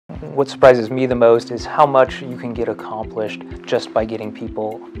What surprises me the most is how much you can get accomplished just by getting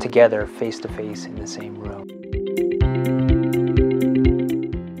people together face to face in the same room.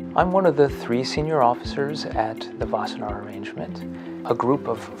 I'm one of the 3 senior officers at the Wassenaar arrangement, a group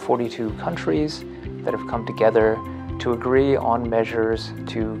of 42 countries that have come together to agree on measures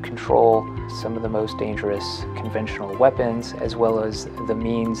to control some of the most dangerous conventional weapons, as well as the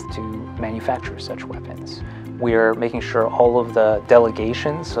means to manufacture such weapons. We're making sure all of the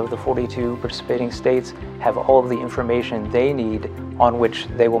delegations of the 42 participating states have all of the information they need on which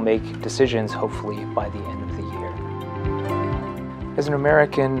they will make decisions, hopefully, by the end of the year. As an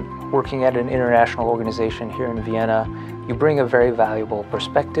American working at an international organization here in Vienna, you bring a very valuable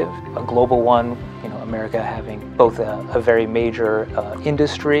perspective, a global one, America having both a very major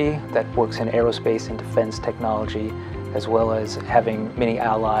industry that works in aerospace and defense technology, as well as having many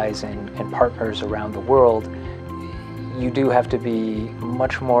allies and partners around the world. You do have to be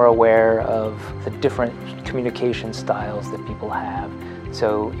much more aware of the different communication styles that people have.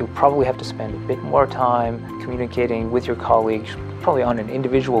 So you'll probably have to spend a bit more time communicating with your colleagues, probably on an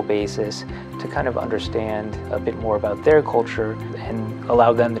individual basis, to kind of understand a bit more about their culture and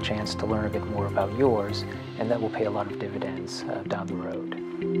allow them the chance to learn a bit more about yours, and that will pay a lot of dividends down the road.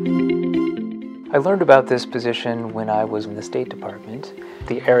 I learned about this position when I was in the State Department.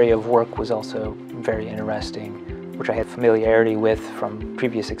 The area of work was also very interesting, which I had familiarity with from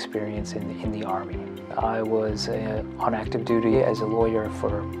previous experience in the Army. I was on active duty as a lawyer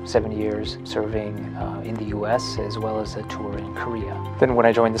for 7 years, serving in the US as well as a tour in Korea. Then when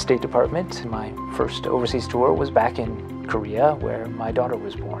I joined the State Department, my first overseas tour was back in Korea, where my daughter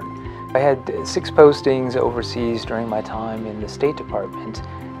was born. I had 6 postings overseas during my time in the State Department,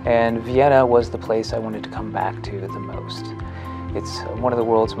 and Vienna was the place I wanted to come back to the most. It's one of the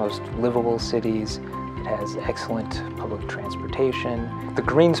world's most livable cities. It has excellent public transportation. The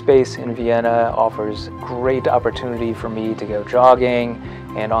green space in Vienna offers great opportunity for me to go jogging,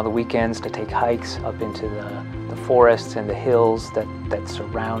 and on the weekends to take hikes up into the forests and the hills that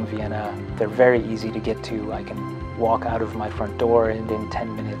surround Vienna. They're very easy to get to. I can walk out of my front door, and in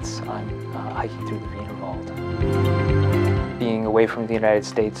 10 minutes I'm hiking through the Wienerwald. Being away from the United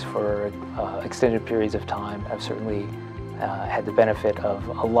States for extended periods of time, I've certainly had the benefit of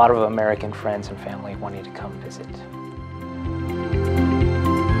a lot of American friends and family wanting to come visit.